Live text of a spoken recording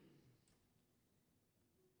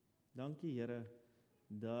Dankie Here,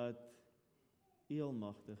 dat U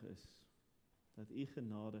almagtig is, dat U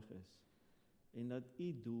genadig is, en dat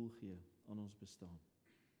U doel gee aan ons bestaan.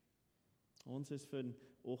 Ons is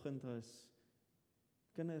vanoggend as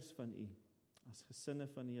kinders van U, as gesinne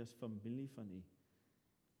van U, as familie van U,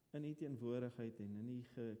 in U teenwoordigheid en in U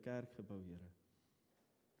kerkgebou, Here.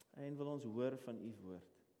 En wil ons hoor van U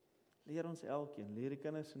woord. Leer ons elkeen, leer die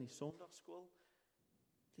kinders in die Sondagskool,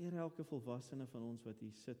 leer elke volwassene van ons wat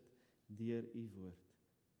hier sit, deur U woord,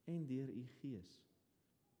 en deur U Gees.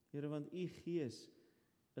 Here, want U Gees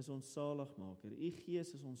is ons saligmaker, U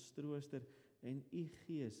Gees is ons trooster, en U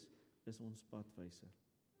Gees is ons padwyser.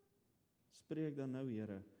 Spreek dan nou,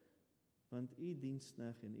 Here, want U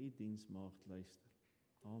diensknegt en U diensmaagd luister.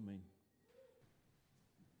 Amen.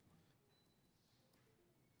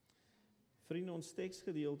 Vriende, ons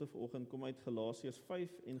teksgedeelte vanoggend kom uit Galasiërs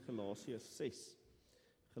 5 en Galasiërs 6.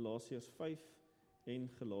 Galasiërs 5 en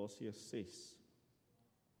Galasiërs 6.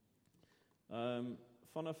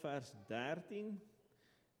 Vanaf vers 13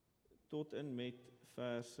 tot en met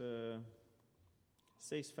vers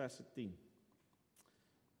 6 verse 10.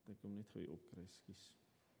 Ek kom net gou opkry, ekskuus.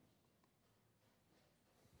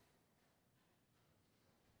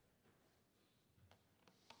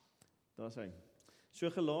 Daar is hy. So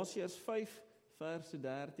Galasiërs 5 verse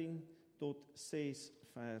 13 tot 6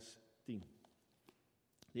 vers 10.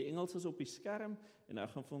 Die Engels is op die skerm en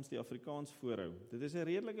ek gaan vir ons die Afrikaans voorhou. Dit is 'n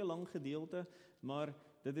redelike lang gedeelte, maar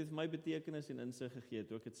dit het my betekenis en insig gegee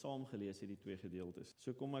toe ek het saam gelees hierdie twee gedeeltes.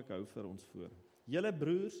 So kom ek hou vir ons voor. Julle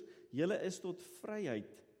broers, julle is tot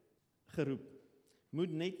vryheid geroep.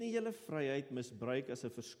 Moet net nie julle vryheid misbruik as 'n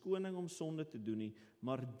verskoning om sonde te doen nie,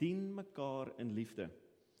 maar dien mekaar in liefde.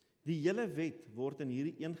 Die hele wet word in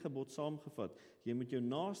hierdie een gebod saamgevat. Jy moet jou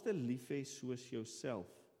naaste lief hê soos jouself.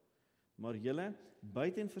 Maar julle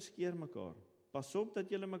byt en verskeer mekaar. Pas op dat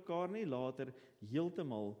julle mekaar nie later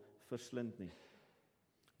heeltemal verslind nie.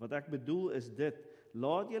 Wat ek bedoel is dit,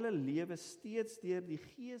 laat julle lewe steeds deur die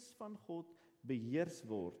Gees van God beheers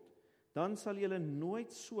word. Dan sal julle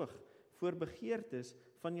nooit soeg voor begeertes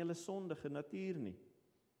van julle sondige natuur nie.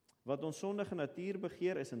 Wat ons sondige natuur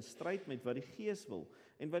begeer is in stryd met wat die Gees wil.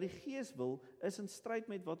 En wat die Gees wil is in stryd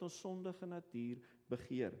met wat ons sondige natuur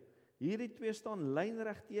begeer. Hierdie twee staan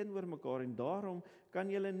lynreg teenoor mekaar en daarom kan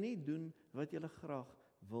julle nie doen wat julle graag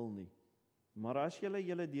wil nie. Maar as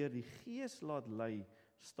julle deur die Gees laat lei,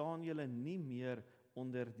 staan julle nie meer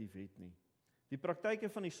onder die wet nie. Die praktyke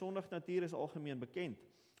van die sondige natuur is algemeen bekend.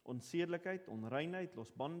 Onsedelikheid, onreinheid,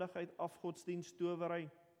 losbandigheid, afgodsdienst, towery,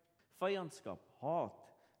 vyandskap, haat,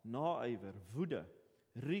 naaiwer, woede,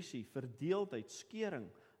 rusie, verdeeldheid, skering,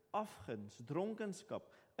 afguns, dronkenskap,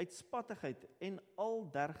 uitspattigheid en al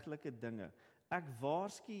dergelike dinge. Ek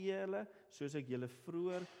waarsku julle, soos ek julle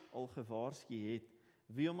vroeër al gewaarsku het.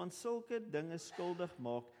 Wie hom aan sulke dinge skuldig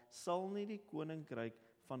maak, sal nie die koninkryk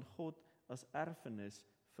van God as erfenis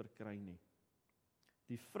verkry nie.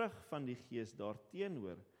 Die vrug van die Gees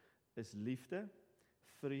daarteenoor is liefde,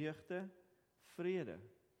 vreugde, vrede,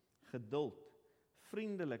 geduld,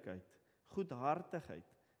 vriendelikheid, goedhartigheid,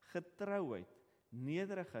 getrouheid,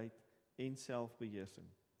 nederigheid en selfbeheersing.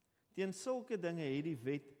 Teen sulke dinge het die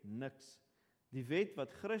wet niks. Die wet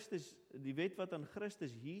wat aan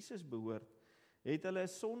Christus Jesus behoort, het hulle 'n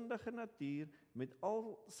sondige natuur met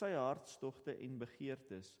al sy hartstogte en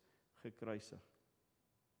begeertes gekruisig.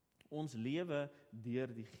 Ons lewe deur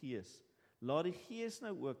die Gees. Laat die Gees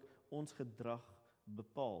nou ook ons gedrag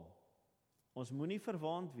bepaal. Ons moenie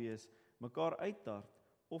verwaand wees, mekaar uittart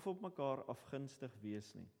of op mekaar afgunstig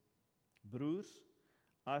wees nie. Broers,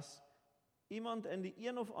 as iemand in die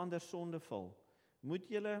een of ander sonde val, moet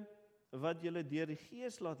julle wat julle deur die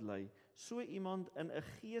Gees laat lei, so iemand in 'n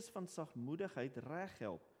gees van sagmoedigheid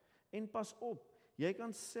reghelp. En pas op, jy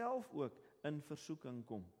kan self ook in versoeking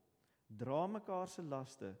kom. Dra mekaar se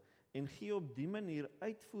laste en gee op die manier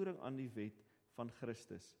uitvoering aan die wet van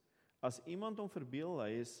Christus. As iemand hom verbeel hy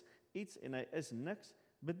is iets en hy is niks,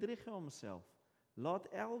 bedrieg hy homself. Laat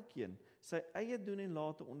elkeen sy eie doen en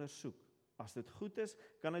late ondersoek. As dit goed is,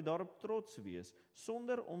 kan hy daarop trots wees,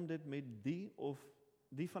 sonder om dit met die of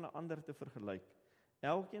die van 'n ander te vergelyk.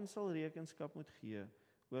 Elkeen sal rekenskap moet gee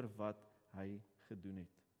oor wat hy gedoen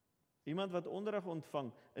het. Iemand wat onderrig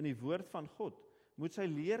ontvang in die woord van God, moet sy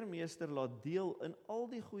leermeester laat deel in al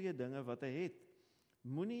die goeie dinge wat hy het.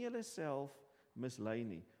 Moenie jouself mislei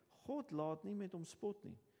nie. God laat nie met hom spot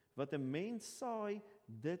nie. Wat 'n mens saai,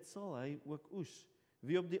 dit sal hy ook oes.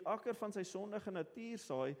 Wie op die akker van sy sondige natuur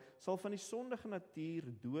saai, sal van die sondige natuur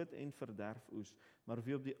dood en verderf oes. Maar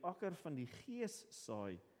wie op die akker van die Gees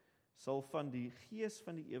saai, sal van die Gees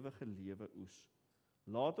van die ewige lewe oes.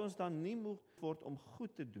 Laat ons dan nie moeg word om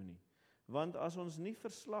goed te doen nie, want as ons nie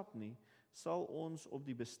verslap nie, sal ons op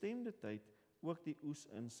die bestemde tyd ook die oes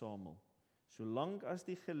insamel. Solank as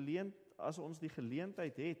ons die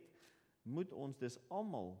geleentheid het, moet ons dus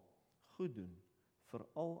almal goed doen,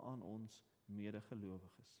 veral aan ons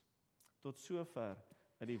medegelowiges. Tot sover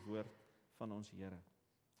uit die woord van ons Here.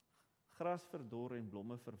 Gras verdor en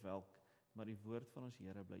blomme verwelk, maar die woord van ons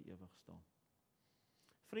Here bly ewig staan.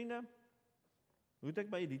 Vriende, hoe het ek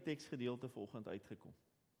by die teksgedeelte vanoggend uitgekom?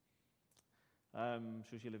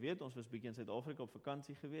 Soos julle weet, ons was bietjie in Suid-Afrika op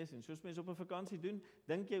vakansie gewees, en soos mense op 'n vakansie doen,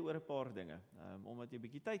 dink jy oor 'n paar dinge, omdat jy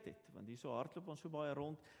bietjie tyd het, want hier so hardloop ons so baie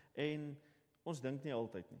rond, en ons dink nie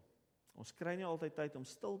altyd nie. Ons kry nie altyd tyd om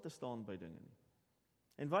stil te staan by dinge nie.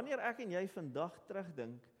 En wanneer ek en jy vandag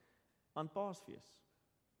terugdink aan Paasfees,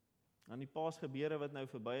 aan die Paasgebeure wat nou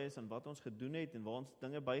verby is, en wat ons gedoen het, en waar ons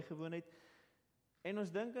dinge bygewoon het, en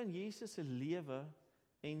ons dink aan Jesus se lewe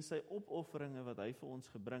en sy opofferinge wat hy vir ons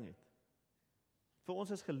gebring het. Vir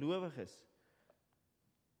ons as gelowiges,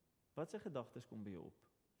 wat se gedagtes kom by jou op?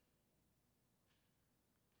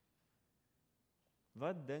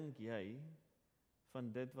 Wat dink jy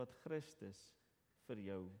van dit wat Christus vir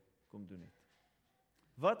jou kom doen het?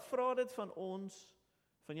 Wat vra dit van ons,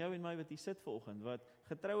 van jou en my wat hier sit vanoggend, wat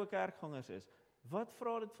getroue kerkgangers is, wat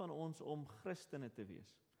vra dit van ons om Christene te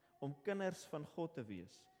wees, om kinders van God te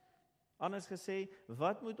wees? Anders gesê,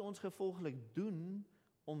 wat moet ons gevolglik doen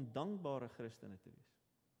om dankbare Christene te wees?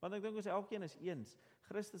 Want ek dink ons elkeen is eens,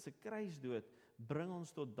 Christus se kruisdood bring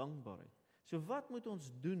ons tot dankbaarheid. So wat moet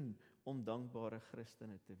ons doen om dankbare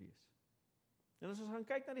Christene te wees? En as ons gaan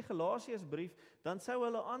kyk na die Galasiërsbrief, dan sou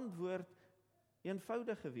hulle antwoord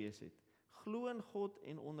eenvoudig gewees het. Glo in God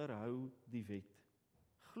en onderhou die wet.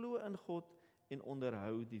 Glo in God en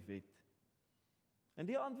onderhou die wet. En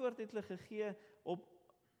die antwoord het hulle gegee op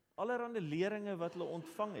allerhande leringe wat hulle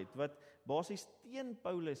ontvang het, wat basies teen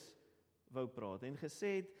Paulus wou praat, en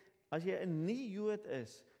gesê het, as jy 'n nie-Jood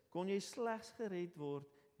is, kon jy slegs gered word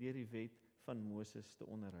deur die wet van Moses te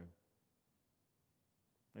onderhou.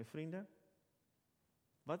 My vriende,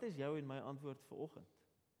 wat is jou en my antwoord vanoggend?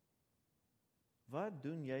 Wat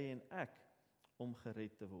doen jy en ek om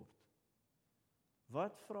gered te word?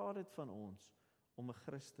 Wat vra dit van ons om 'n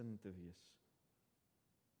Christen te wees?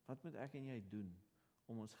 Wat moet ek en jy doen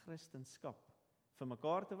om ons Christenskap vir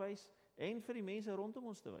mekaar te wys en vir die mense rondom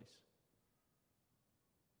ons te wys?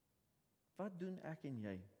 Wat doen ek en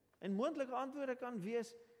jy? En moontlike antwoorde kan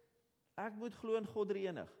wees, ek moet glo in God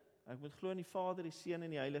drie-enig. Ek moet glo in die Vader, die Seun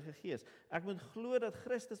en die Heilige Gees. Ek moet glo dat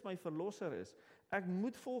Christus my verlosser is. Ek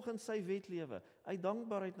moet volgens sy wet lewe, uit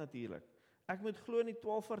dankbaarheid natuurlik. Ek moet glo in die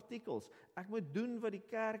 12 artikels. Ek moet doen wat die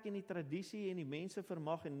kerk en die tradisie en die mense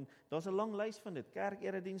vermag, en daar's 'n lang lys van dit.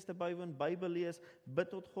 Kerkeredienste bywoon, Bybel lees, bid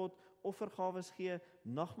tot God, offergawes gee,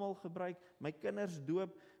 nagmaal gebruik, my kinders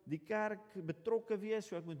doop, die kerk betrokke wees,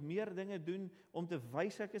 so ek moet meer dinge doen om te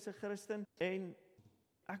wys ek is 'n Christen, en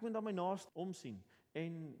ek moet dan my naaste omsien.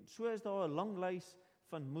 En so is daar 'n lang lys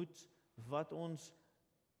van moed wat ons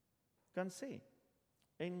kan sê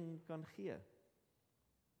en kan gee.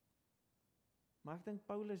 Maar ek dink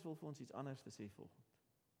Paulus wil vir ons iets anders te sê vanoggend.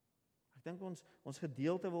 Ek dink ons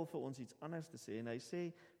gedeelte wil vir ons iets anders te sê, en hy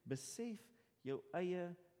sê, besef jou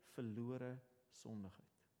eie verlore sondigheid.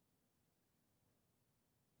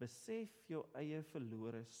 Besef jou eie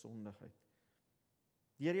verlore sondigheid.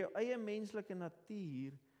 Deur jou eie menslike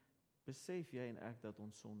natuur besef jy en ek dat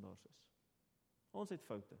ons sondaars is. Ons het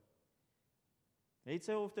foute. Net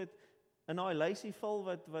so of dit in daai lysie val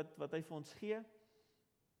wat hy vir ons gee,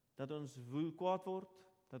 dat ons kwaad word,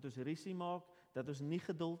 dat ons rusie maak, dat ons nie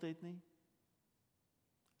geduld het nie.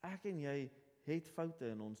 Ek en jy het foute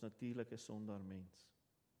in ons natuurlike sondaar mens.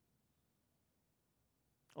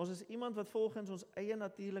 Ons is iemand wat volgens ons eie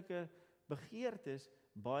natuurlike begeertes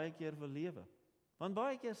baie keer wil lewe. Want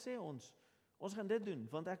baie keer sê ons gaan dit doen,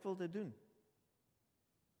 want ek wil dit doen.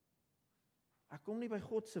 Ek kom nie by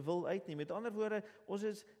God se wil uit nie. Met ander woorde, ons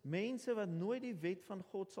is mense wat nooit die wet van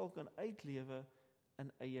God sal kan uitlewe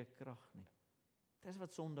in eie krag nie. Dis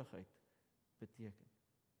wat sondigheid beteken.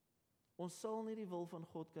 Ons sal nie die wil van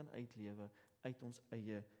God kan uitlewe uit ons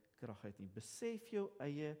eie krag uit nie. Besef jou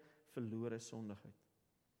eie verlore sondigheid.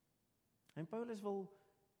 En Paulus wil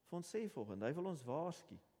vir ons sê volgende, hy wil ons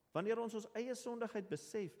waarsku. Wanneer ons eie sondigheid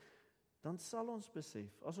besef, dan sal ons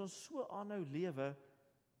besef, as ons so aanhou lewe,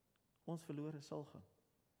 ons verlore sal gaan.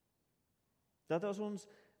 Dat as ons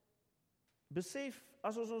besef,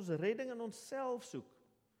 as ons redding in onsself soek,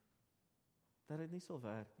 dat dit nie sal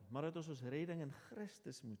werk nie, maar dat ons redding in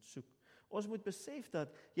Christus moet soek. Ons moet besef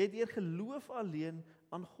dat jy deur geloof alleen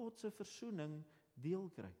aan God se versoening deel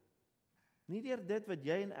kry. Nie deur dit wat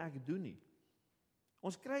jy en ek doen nie.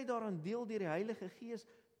 Ons kry daaraan deel deur die Heilige Gees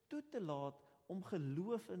toe te laat om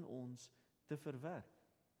geloof in ons te verwerk.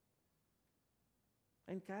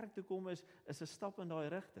 En kerk toe kom is 'n stap in daai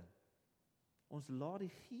rigting. Ons laat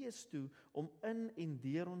die Gees toe om in en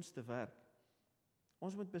deur ons te werk.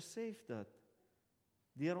 Ons moet besef dat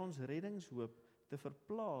deur ons reddingshoop te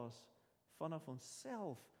verplaas vanaf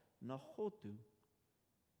onsself na God toe,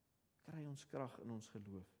 kry ons krag in ons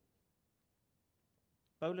geloof.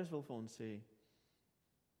 Paulus wil vir ons sê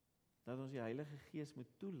dat ons die Heilige Gees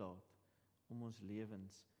moet toelaat om ons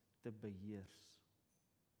lewens te beheers.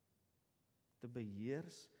 Te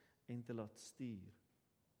beheers en te laat stuur.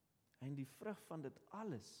 En die vrug van dit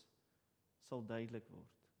alles sal duidelik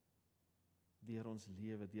word deur ons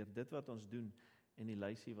lewe, deur dit wat ons doen en die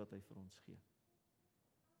lysie wat hy vir ons gee.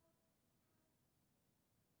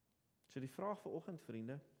 So die vraag vir oggend,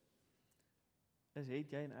 vriende, is,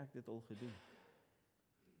 het jy en ek dit al gedoen?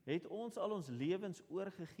 Het ons al ons lewens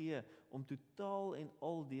oorgegee om totaal en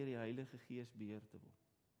al deur die Heilige Gees beheer te word?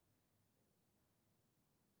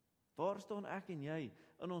 Waar staan ek en jy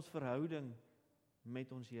in ons verhouding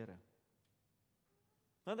met ons Here?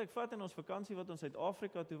 Want ek vat in ons vakansie wat ons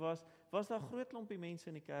Suid-Afrika toe was daar 'n groot klompie mense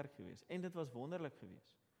in die kerk gewees, en dit was wonderlik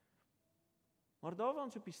geweest. Maar daar waar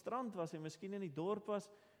ons op die strand was en miskien in die dorp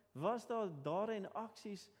was daar en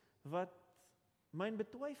aksies wat my in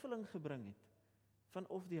betwyfeling gebring het van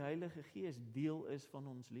of die Heilige Gees deel is van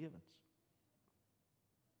ons lewens.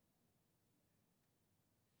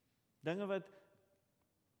 Dinge wat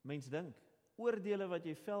mens dink, oordeele wat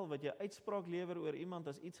jy vel, wat jy uitspraak lewer oor iemand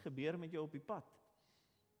as iets gebeur met jou op die pad.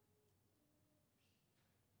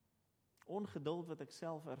 Ongeduld wat ek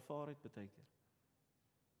self ervaar het baie keer.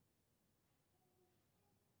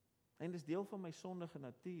 En dis deel van my sondige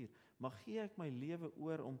natuur, maar gee ek my lewe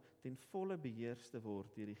oor om ten volle beheers te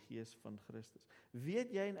word deur die Gees van Christus.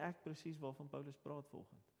 Weet jy en ek presies waarvan Paulus praat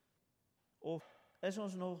vanoggend? Of is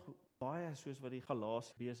ons nog baie soos wat die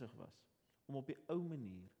Galasiërs besig was, om op die ou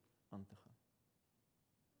manier aan te gaan?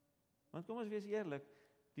 Want kom ons wees eerlik,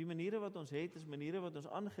 die maniere wat ons het, is maniere wat ons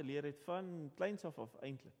aangeleer het van kleins af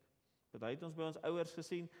eintlik. Party het ons by ons ouers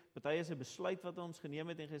gesien, party is 'n besluit wat ons geneem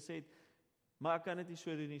het en gesê het, maar ek kan dit nie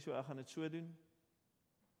so doen nie, so ek gaan dit so doen.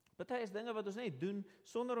 Party is dinge wat ons net doen,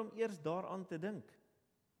 sonder om eers daaraan te dink.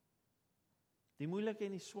 Die moeilike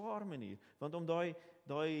en die swaar manier, want om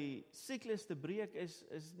daai siklus te breek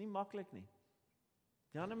is nie maklik nie.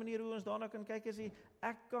 Die ander manier hoe ons daarna kan kyk is die,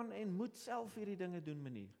 ek kan en moet self hierdie dinge doen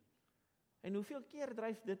manier. En hoeveel keer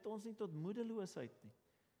dryf dit ons nie tot moedeloosheid nie,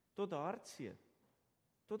 tot hartseer,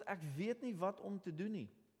 tot ek weet nie wat om te doen nie.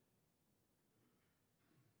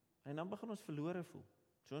 En dan begin ons verlore voel.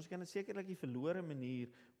 So ons kan dit sekerlik die verlore manier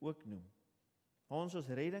ook noem. Ons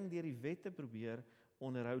redding deur die wet te probeer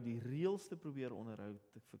onderhou, die reëls te probeer onderhou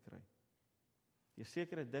te verkry. Deur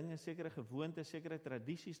sekere dinge, sekere gewoontes, sekere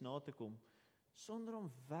tradisies na te kom, sonder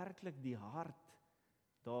om werklik die hart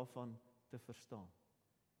daarvan te verstaan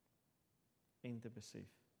en te besef.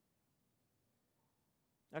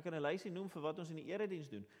 Ek kan 'n lysie noem vir wat ons in die erediens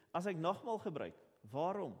doen. As ek nagmaal gebruik,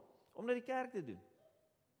 waarom? Om na die kerk te doen.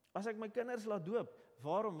 As ek my kinders laat doop,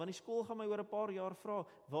 waarom? Want die skool gaan my oor 'n paar jaar vra,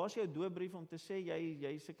 waar is jou doopbrief om te sê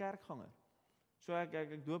jy is 'n kerkganger? So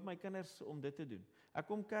ek doop my kinders om dit te doen. Ek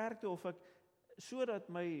kom kerk toe of ek sodat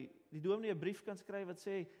die dominee 'n brief kan skryf wat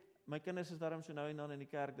sê my kinders is daarom so nou en dan in die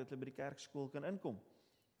kerk dat hulle by die kerkskool kan inkom.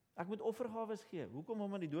 Ek moet offergawes gee. Hoekom?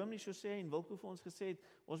 Omdat die dominee so sê en Wilko vir ons gesê het,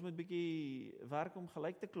 ons moet bietjie werk om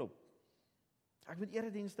gelyk te klop. Ek moet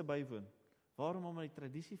eredienste bywoon. Waarom? Omdat die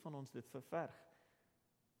tradisie van ons dit ververg.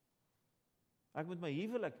 Ek moet my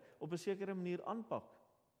huwelik op 'n sekere manier aanpak.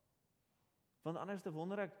 Want anders te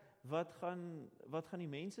wonder ek, wat gaan die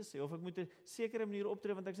mense sê? Of ek moet 'n sekere manier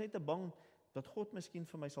optree, want ek is net te bang dat God miskien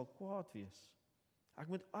vir my sal kwaad wees. Ek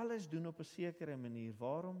moet alles doen op 'n sekere manier.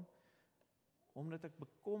 Waarom? Omdat ek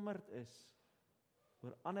bekommerd is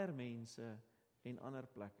oor ander mense en ander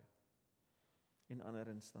plekke en ander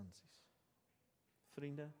instansies.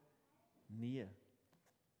 Vriende, nee.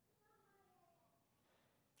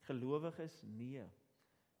 Gelowiges, nee.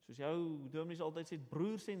 Soos jou dominees altyd sê,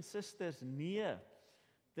 broers en susters, nee.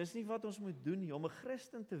 Dis nie wat ons moet doen nie. Om 'n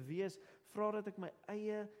Christen te wees, vra dat ek my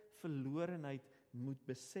eie verlorenheid moet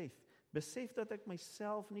besef. Besef dat ek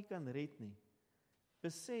myself nie kan red nie.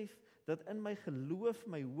 Besef dat in my geloof,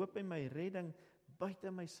 my hoop en my redding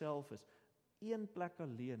buite myself is. Een plek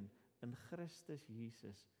alleen, in Christus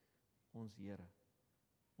Jesus, ons Here,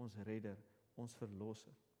 ons redder, ons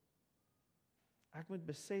verlosser. Ek moet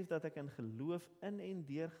besef dat ek in geloof in en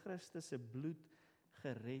deur Christus se bloed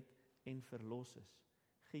gered en verlos is,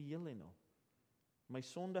 geheel en al. My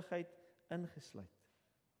sondigheid ingesluit.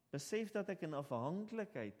 Besef dat ek in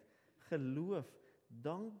afhanklikheid, geloof,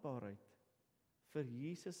 dankbaarheid vir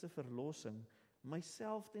Jesus se verlossing,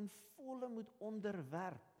 myself ten volle moet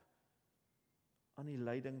onderwerp aan die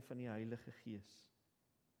leiding van die Heilige Gees,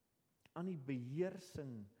 aan die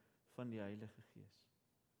beheersing van die Heilige Gees.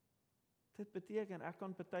 Dit beteken, ek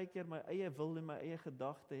kan partykeer my eie wil en my eie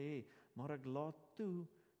gedagte hê, maar ek laat toe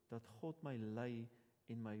dat God my lei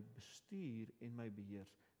en my bestuur en my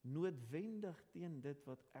beheers, noodwendig teen dit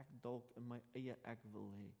wat ek dalk in my eie ek wil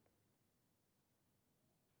hê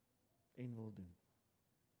en wil doen.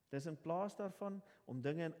 Dis in plaas daarvan om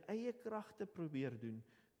dinge in eie krag te probeer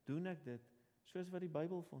doen ek dit soos wat die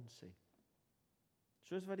Bybel vir ons sê.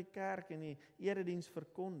 Soos wat die kerk en die erediens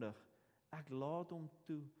verkondig, ek laat hom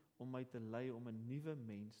toe om my te lei om 'n nuwe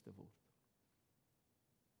mens te word.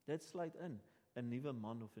 Dit sluit in 'n nuwe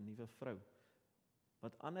man of 'n nuwe vrou,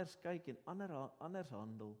 wat anders kyk en anders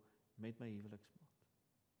handel met my huweliksmaat.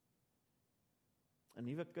 'n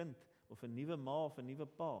nuwe kind of 'n nuwe ma of 'n nuwe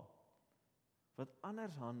pa, wat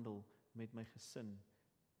anders handel met my gesin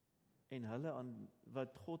en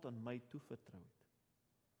wat God aan my toevertrou het.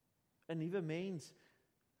 'n nuwe mens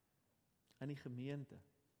in die gemeente,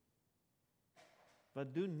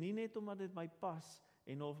 wat doen nie net omdat dit my pas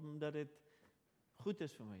en of omdat dit goed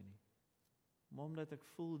is vir my nie, maar omdat ek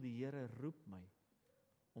voel die Here roep my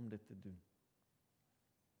om dit te doen.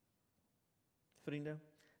 Vriende,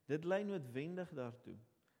 dit lei noodwendig daartoe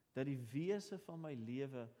dat die wese van my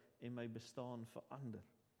lewe en my bestaan verander.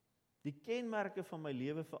 Die kenmerke van my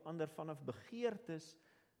lewe verander vanaf begeertes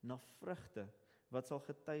na vrugte wat sal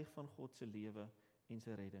getuig van God se lewe en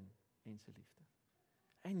sy redding en sy liefde.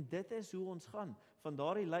 En dit is hoe ons gaan, van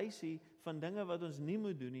daardie lysie van dinge wat ons nie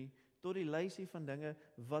moet doen nie, tot die lysie van dinge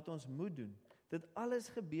wat ons moet doen. Dit alles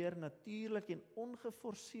gebeur natuurlik en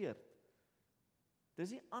ongeforseerd.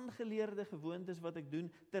 Dis nie aangeleerde gewoontes wat ek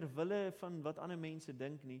doen ter wille van wat ander mense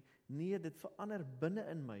dink nie. Nee, dit verander binne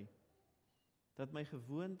in my. Dat my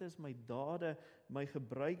gewoontes, my dade, my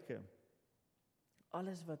gebruike,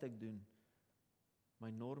 alles wat ek doen, my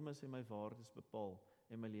normes en my waardes bepaal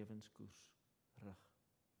en my lewenskoers rig.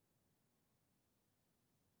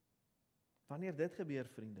 Wanneer dit gebeur,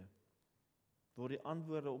 vriende, word die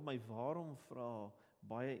antwoorde op my waarom vrae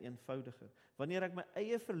baie eenvoudiger. Wanneer ek my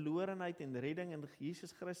eie verlorenheid en redding in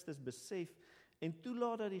Jesus Christus besef en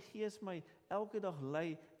toelaat dat die Gees my elke dag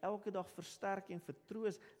lei, elke dag versterk en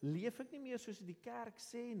vertroos, leef ek nie meer soos die kerk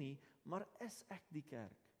sê nie, maar is ek die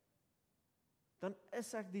kerk. Dan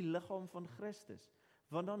is ek die liggaam van Christus,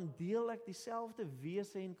 want dan deel ek dieselfde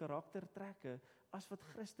wese en karaktertrekke as wat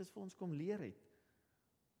Christus vir ons kom leer het.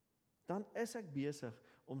 Dan is ek besig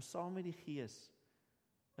om saam met die Gees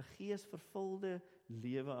 'n geesvervulde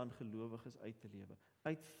lewe aan gelowiges uit te lewe,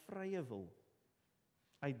 uit vrye wil,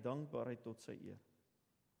 uit dankbaarheid tot sy eer.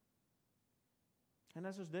 En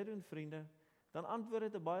as ons dit doen, vriende, dan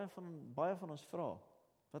antwoord dit baie van ons vrae,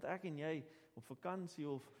 wat ek en jy op vakansie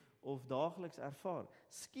of daagliks ervaar.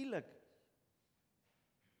 Skielik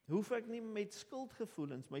hoef ek nie met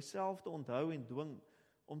skuldgevoelens myself te onthou en dwing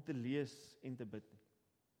om te lees en te bid nie.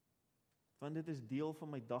 Want dit is deel van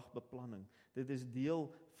my dagbeplanning, dit is deel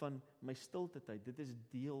van my stilte tyd, dit is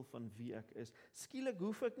deel van wie ek is. Skielik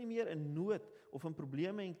hoef ek nie meer in nood of in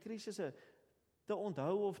probleme en krisisse te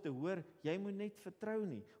onthou of te hoor, jy moet net vertrou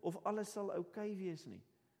nie, of alles sal oukei wees nie.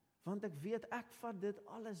 Want ek weet, ek vat dit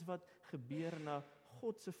alles wat gebeur na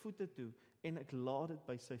God se voete toe, en ek laat dit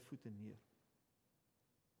by sy voete neer.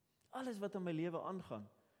 Alles wat in my lewe aangaan,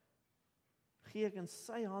 gee ek in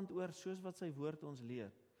sy hand oor, soos wat sy woord ons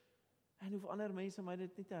leer. En hoef ander mense my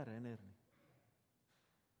dit nie te herinner nie.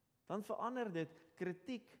 Dan verander dit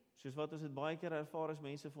kritiek, soos wat ons dit baie keer ervaar as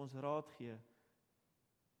mense vir ons raad gee,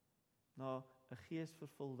 na 'n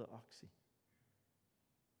geesvervulde aksie.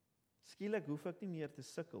 Skielik hoef ek nie meer te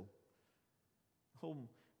sukkel om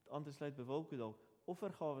aan te sluit by Wilko dalk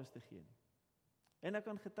offergawes te gee nie. En ek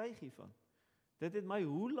kan getuig hiervan. Dit het my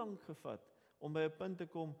hoe lank gevat om by 'n punt te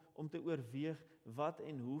kom om te oorweeg wat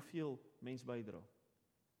en hoeveel mens bydra.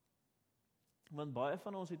 Want baie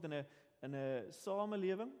van ons het in 'n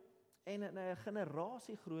samelewing en in 'n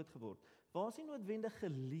generasie groot geword, waar ons nie noodwendig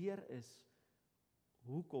geleer is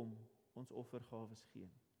hoekom ons offergawes gee.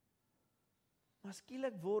 Maar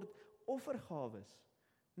skielik word offergawes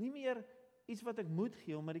nie meer iets wat ek moet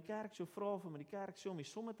gee, omdat die kerk so vra of omdat die kerk so om die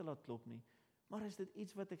somme te laat klop nie, maar is dit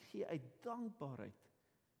iets wat ek gee uit dankbaarheid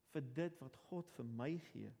vir dit wat God vir my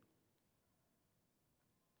gee.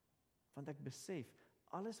 Want ek besef,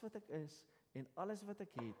 alles wat ek is en alles wat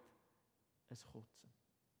ek het, is God se.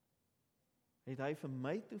 Het hy vir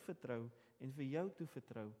my toevertrou en vir jou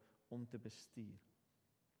toevertrou om te bestuur.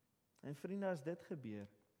 En vriende, as dit gebeur,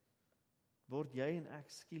 word jy en ek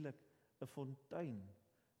skielik 'n fontein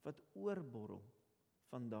wat oorborrel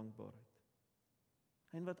van dankbaarheid.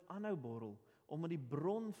 En wat aanhou borrel, omdat die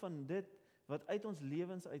bron van dit wat uit ons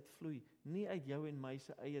lewens uitvloei, nie uit jou en my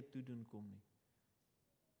se eie toedoen kom nie,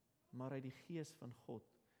 maar uit die Gees van God,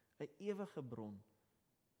 'n ewige bron,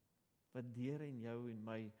 wat deur in jou en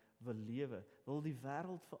my wil lewe, wil die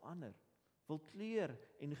wêreld verander, wil kleur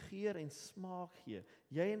en geur en smaak gee.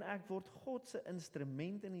 Jy en ek word God se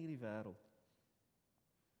instrument in hierdie wêreld.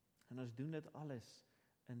 En ons doen dit alles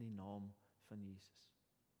in die naam van Jesus.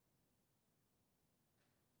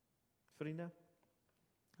 Vriende,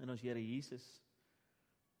 en ons Here Jesus,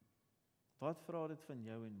 wat vra dit van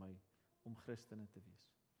jou en my om Christene te wees?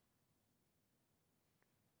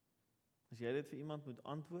 As jy dit vir iemand moet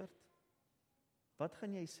antwoord, wat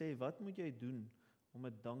gaan jy sê, wat moet jy doen om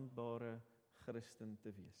 'n dankbare Christen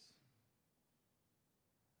te wees?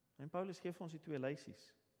 En Paulus gee vir ons die 2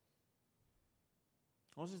 lysies.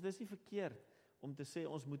 Ons is dis nie verkeerd om te sê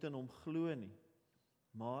ons moet in hom glo nie,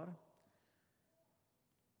 maar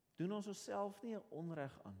doen ons onsself nie 'n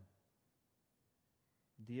onreg aan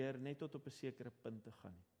deur net tot op 'n sekere punt te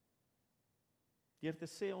gaan nie. Deur te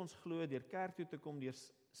sê ons glo, deur kerk toe te kom, deur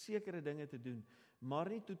sekere dinge te doen, maar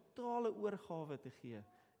nie totale oorgawe te gee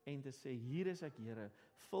en te sê, hier is ek Here,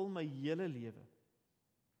 vul my hele lewe.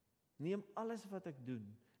 Neem alles wat ek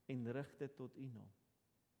doen en rig dit tot U naam.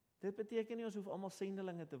 Dit beteken nie ons hoef almal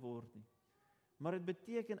sendelinge te word nie, maar dit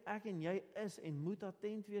beteken ek en jy is en moet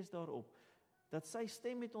attent wees daarop, dat sy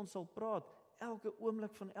stem met ons sal praat, elke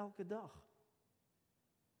oomblik van elke dag.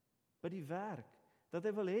 By die werk, dat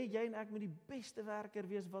hy wil hê, jy en ek moet die beste werker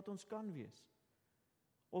wees wat ons kan wees.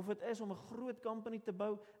 Of dit is om 'n groot company te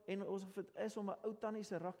bou, en of dit is om 'n ou tannie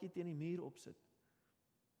se rakkie teen die muur opsit.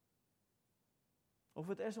 Of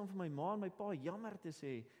dit is om vir my ma en my pa jammer te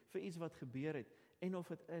sê vir iets wat gebeur het, en of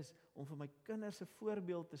dit is om vir my kinders 'n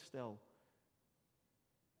voorbeeld te stel,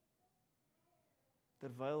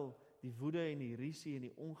 terwyl die woede en die rusie en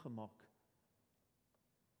die ongemak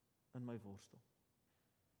in my worstel.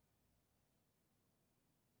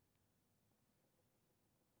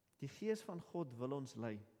 Die Gees van God wil ons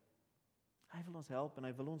lei. Hy wil ons help en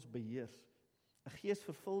hy wil ons beheers. 'n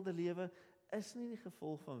Geesvervulde lewe is nie die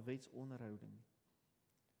gevolg van wetsonderhouding nie,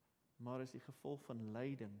 maar is die gevolg van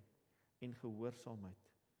lyding en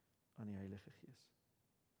gehoorsaamheid aan die Heilige Gees.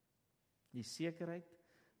 Die sekerheid,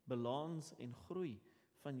 balans en groei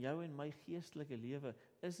van jou en my geestelike lewe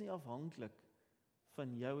is nie afhanklik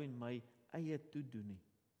van jou en my eie toedoen nie,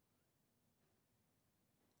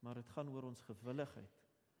 maar dit gaan oor ons gewilligheid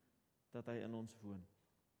dat hy in ons woon.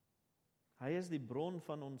 Hy is die bron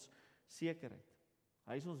van ons sekerheid.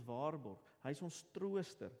 Hy is ons waarborg, hy is ons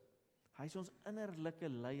trooster, hy is ons innerlike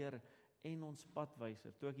leier en ons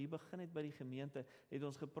padwyser. Toe ek hier begin het by die gemeente, het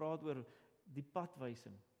ons gepraat oor die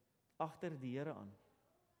padwysing agter die Here aan.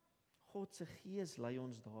 God se Gees lei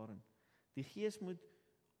ons daarin. Die Gees moet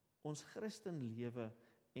ons Christenlewe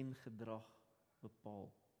en gedrag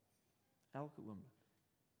bepaal. Elke oomblik.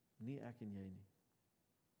 Nie ek en jy nie.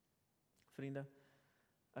 Vriende,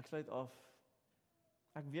 ek sluit af.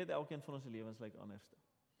 Ek weet elkeen van ons lewens lyk anderste.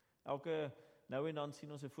 Elke nou en dan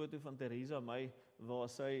sien ons 'n foto van Theresa my waar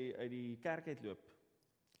sy uit die kerk uitloop.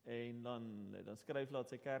 En dan skryf laat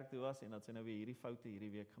sy kerk toe was en dat sy nou weer hierdie foute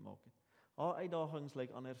hierdie week gemaak het. Haar uitdagings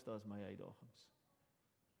lyk anderste as my uitdagings.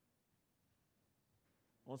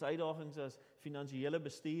 Ons uitdagings as finansiële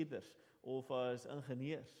bestuurders of as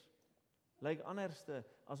ingenieurs lyk anderste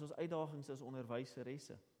as ons uitdagings as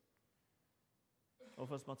onderwyseresse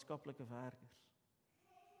of as maatskaplike werkers.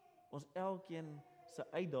 Ons elkeen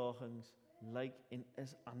se uitdagings lyk en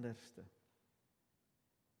is anderste.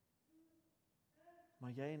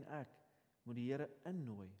 Maar jy en ek moet die Here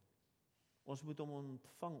innooi. Ons moet hom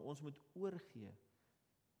ontvang, ons moet oorgee,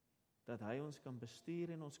 dat hy ons kan bestuur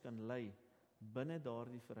en ons kan lei binne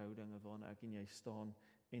daardie verhoudinge waarin ek en jy staan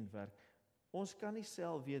en werk. Ons kan nie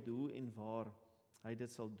self weet hoe en waar hy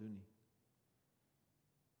dit sal doen nie.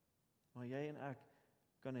 Maar jy en ek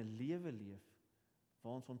kan 'n lewe leef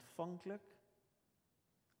waar ons ontvanklik,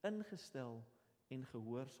 ingestel en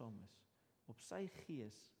gehoorsaam is op sy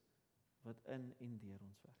Gees wat in en deur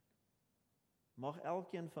ons werk. Mag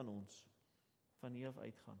elkeen van ons van hier af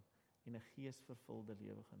uitgaan en 'n geesvervulde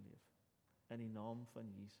lewe gaan leef. In die naam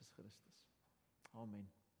van Jesus Christus.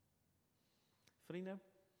 Amen. Vriende,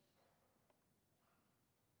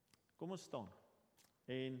 kom ons staan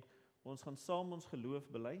en ons gaan saam ons geloof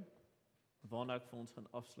bely, waarna ek vir ons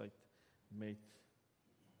gaan afsluit met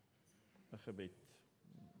 'n gebed.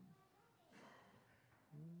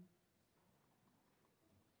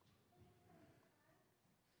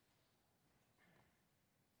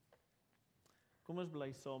 Kom ons bly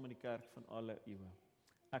saam in die kerk van alle eeue.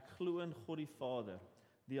 Ek glo in God die Vader,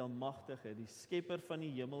 die Almagtige, die Skepper van die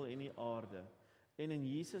hemel en die aarde, en in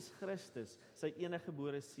Jesus Christus, sy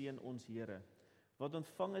eniggebore Seun, ons Here, wat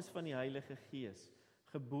ontvang is van die Heilige Gees,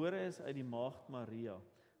 gebore is uit die maagd Maria,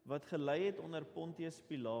 wat gelei het onder Pontius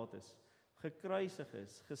Pilatus, gekruisig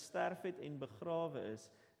is, gesterf het en begrawe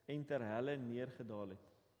is, en ter helle neergedaal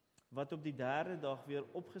het, wat op die 3de dag weer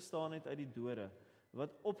opgestaan het uit die dode,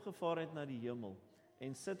 wat opgevaar het na die hemel,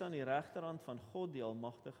 en sit aan die regterhand van God die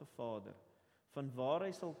Almagtige Vader, vanwaar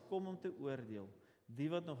hy sal kom om te oordeel, die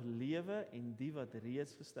wat nog lewe en die wat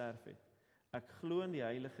reeds gesterf het. Ek glo in die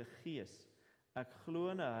Heilige Gees, ek glo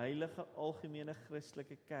in 'n heilige algemene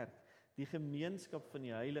Christelike kerk, die gemeenskap van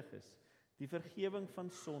die heiliges, die vergewing van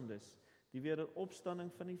sondes, die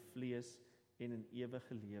wederopstanding van die vlees en in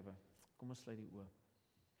ewige lewe. Kom ons sluit die oë.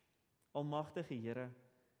 Almagtige Here,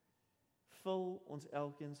 vul ons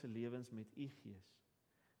elkeen se lewens met u Gees.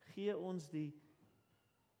 Gee ons die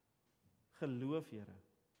geloof, Here,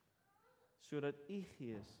 sodat u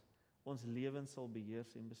Gees ons lewens sal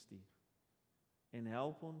beheers en bestuur. En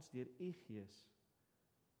help ons deur u Gees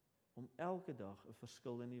om elke dag 'n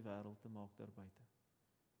verskil in die wêreld te maak daar buite.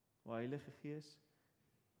 O Heilige Gees,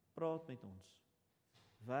 praat met ons,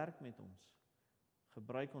 werk met ons,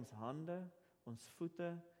 gebruik ons hande, ons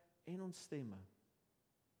voete en ons stemme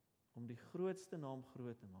om die grootste naam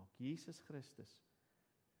groot te maak, Jesus Christus,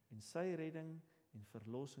 en sy redding en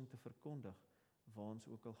verlossing te verkondig waar ons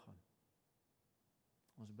ook al gaan.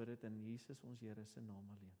 Ons bid dit in Jesus ons Here se naam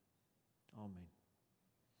alleen. Amen.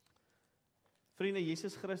 Vriende,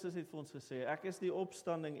 Jesus Christus het vir ons gesê, ek is die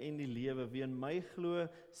opstanding en die lewe, wie in my glo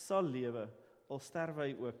sal lewe, al sterwe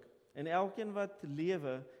hy ook. En elkeen wat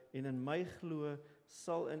lewe en in my glo,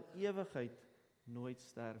 sal in ewigheid nooit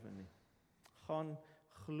sterwe nie. Gaan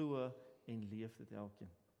glo en leef dit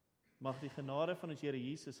elkeen. Mag die genade van ons Here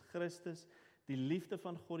Jesus Christus, die liefde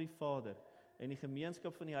van God die Vader en die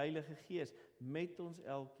gemeenskap van die Heilige Gees met ons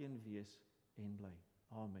elkeen wees en bly.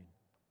 Amen.